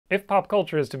If pop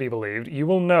culture is to be believed, you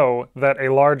will know that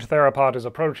a large theropod is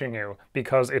approaching you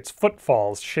because its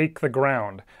footfalls shake the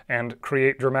ground and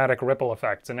create dramatic ripple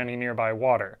effects in any nearby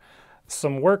water.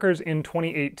 Some workers in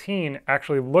 2018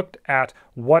 actually looked at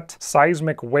what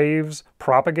seismic waves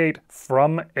propagate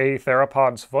from a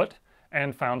theropod's foot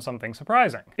and found something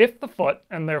surprising. If the foot,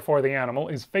 and therefore the animal,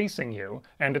 is facing you,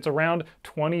 and it's around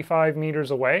 25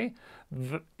 meters away,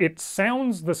 it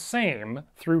sounds the same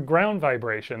through ground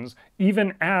vibrations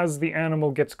even as the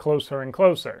animal gets closer and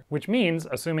closer, which means,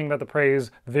 assuming that the prey's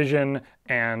vision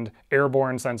and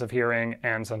airborne sense of hearing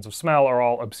and sense of smell are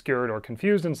all obscured or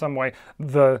confused in some way,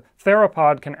 the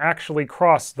theropod can actually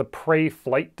cross the prey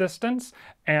flight distance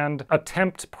and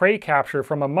attempt prey capture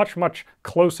from a much, much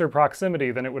closer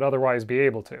proximity than it would otherwise be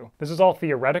able to. This is all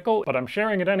theoretical, but I'm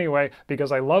sharing it anyway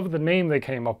because I love the name they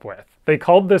came up with. They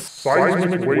called this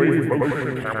seismic wave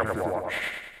motion camouflage.